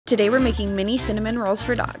Today we're making mini cinnamon rolls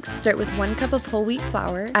for dogs. Start with 1 cup of whole wheat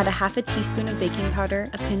flour, add a half a teaspoon of baking powder,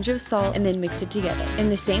 a pinch of salt, and then mix it together. In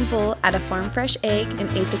the same bowl, add a farm fresh egg, an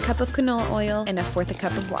 1/8 a cup of canola oil, and a 1/4 a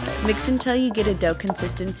cup of water. Mix until you get a dough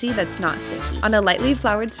consistency that's not sticky. On a lightly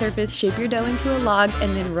floured surface, shape your dough into a log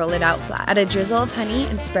and then roll it out flat. Add a drizzle of honey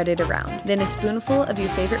and spread it around. Then a spoonful of your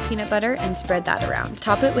favorite peanut butter and spread that around.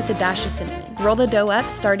 Top it with a dash of cinnamon. Roll the dough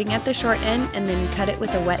up starting at the short end and then cut it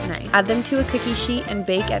with a wet knife. Add them to a cookie sheet and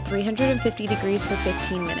bake at 350 degrees for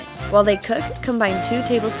 15 minutes. While they cook, combine 2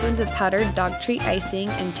 tablespoons of powdered dog treat icing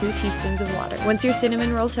and 2 teaspoons of water. Once your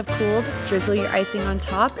cinnamon rolls have cooled, drizzle your icing on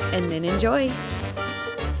top and then enjoy!